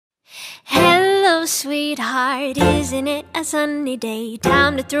Hello, sweetheart, isn't it a sunny day?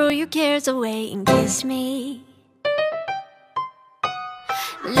 Time to throw your cares away and kiss me.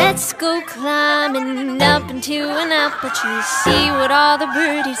 Let's go climbing up into an apple tree, see what all the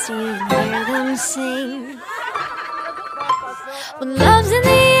birdies see and hear them sing. When love's in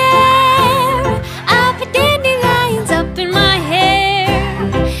the air, I'll put dandelions up in my hair,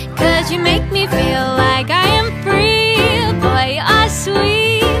 'cause you make me feel like I am free. Boy, you are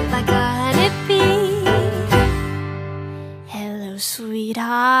sweet like a honeybee. Hello,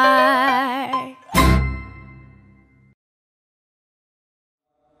 sweetheart.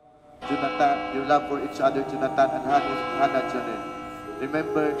 Jonathan, your love for each other, Jonathan and Hannah Janet.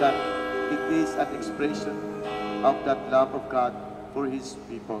 Remember that it is an expression of that love of God for His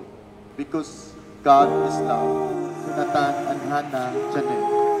people. Because God is love, Jonathan and Hannah Janet.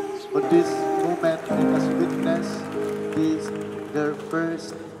 For this moment, let us witness this, their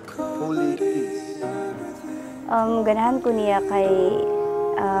first holy kiss. Ganahan ko niya kay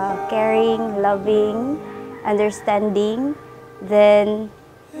caring, loving, understanding, then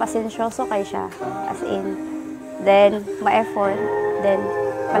pasensyoso kay siya, as in, then ma-effort, then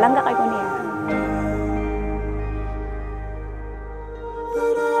palangga kay ko niya.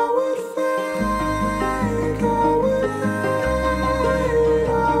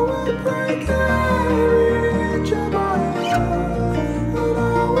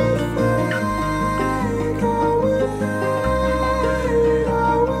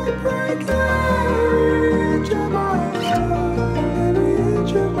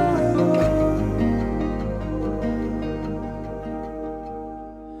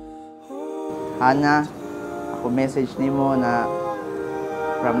 Hannah, ako message nimo na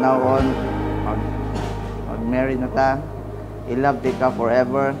from now on, mag-marry na ta. I-love ka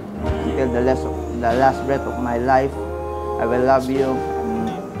forever until the last breath of my life. I will love you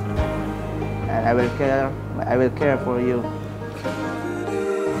and I will care for you.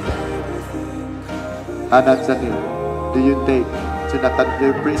 Hannah Janet, do you take Jonathan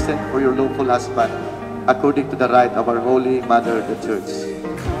your present for your lawful husband according to the rite of our Holy Mother, the Church?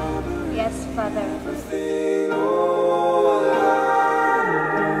 Yes, Father.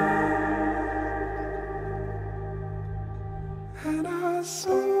 And I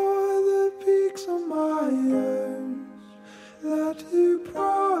saw the peaks of my arms that you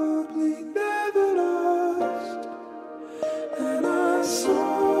probably never lost. And I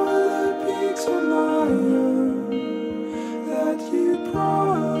saw the peaks of my arms that you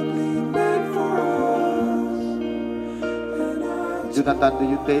probably meant for us. Jonathan, do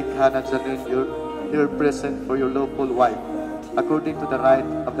you take Hannah Janet your present for your lawful wife according to the rite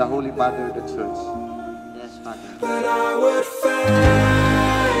of the Holy Mother, the Church? Yes, Father. But I would fail.